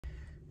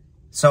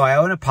So I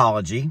owe an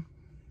apology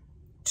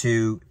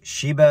to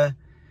Shib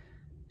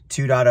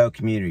 2.0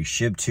 community,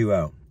 Shib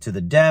 2.0, to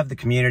the dev, the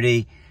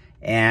community,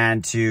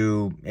 and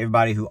to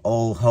everybody who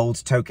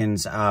holds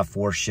tokens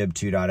for Shib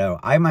 2.0.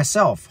 I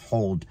myself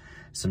hold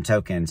some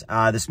tokens.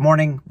 This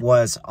morning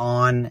was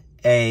on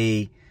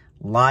a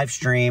live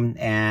stream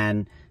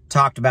and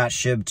talked about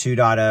Shib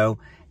 2.0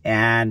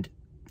 and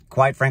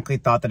quite frankly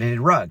thought that it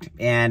had rugged.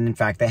 And in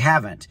fact, they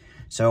haven't.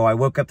 So I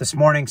woke up this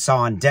morning,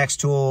 saw on Dex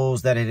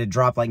Tools that it had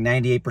dropped like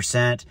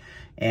 98%,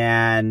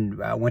 and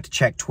went to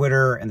check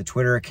Twitter, and the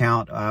Twitter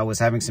account was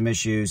having some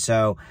issues.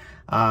 So,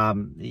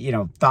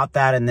 thought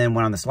that, and then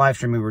went on this live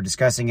stream. We were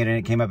discussing it, and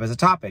it came up as a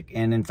topic.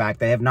 And in fact,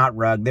 they have not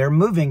rugged. They're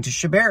moving to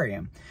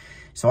Shibarium.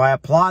 So I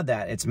applaud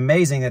that. It's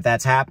amazing that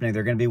that's happening.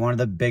 They're going to be one of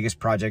the biggest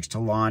projects to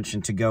launch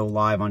and to go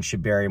live on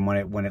Shibarium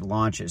when it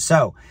launches.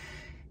 So,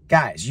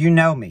 guys, you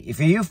know me. If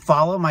you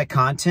follow my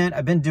content,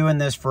 I've been doing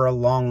this for a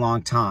long,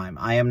 long time.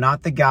 I am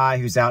not the guy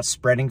who's out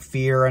spreading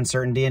fear,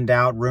 uncertainty, and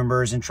doubt,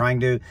 rumors, and trying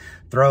to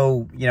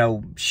throw,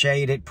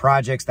 shade at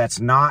projects. That's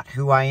not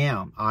who I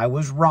am. I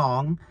was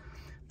wrong.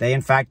 They,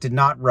 in fact, did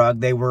not rug.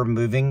 They were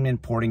moving and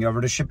porting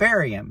over to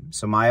Shibarium.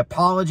 So my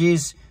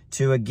apologies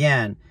to,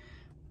 again,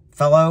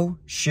 fellow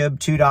Shib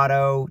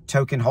 2.0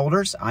 token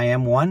holders. I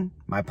am one.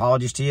 My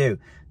apologies to you.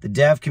 The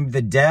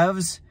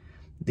devs,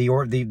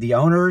 the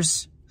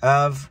owners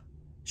of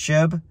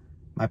Shib,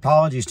 my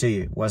apologies to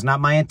you. It was not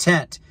my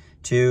intent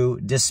to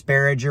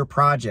disparage your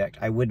project.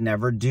 I would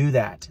never do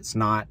that. It's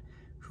not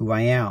who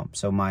I am.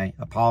 So my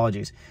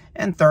apologies.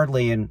 And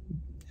thirdly, and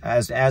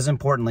as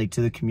importantly,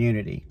 to the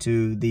community,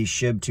 to the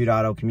Shib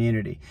 2.0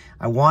 community,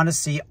 I want to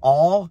see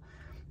all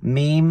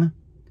meme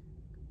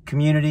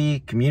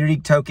community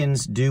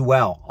tokens do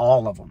well.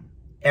 All of them.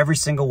 Every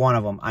single one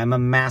of them. I'm a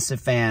massive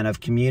fan of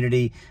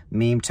community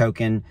meme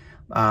token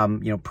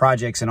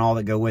projects and all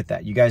that go with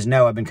that. You guys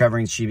know I've been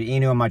covering Shib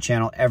 2.0 on my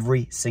channel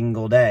every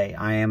single day.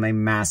 I am a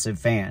massive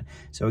fan.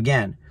 So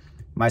again,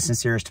 my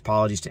sincerest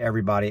apologies to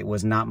everybody. It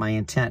was not my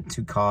intent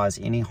to cause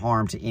any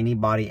harm to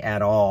anybody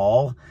at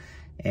all.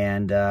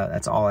 And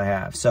that's all I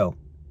have. So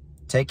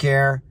take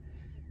care,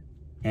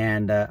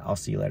 and I'll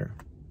see you later.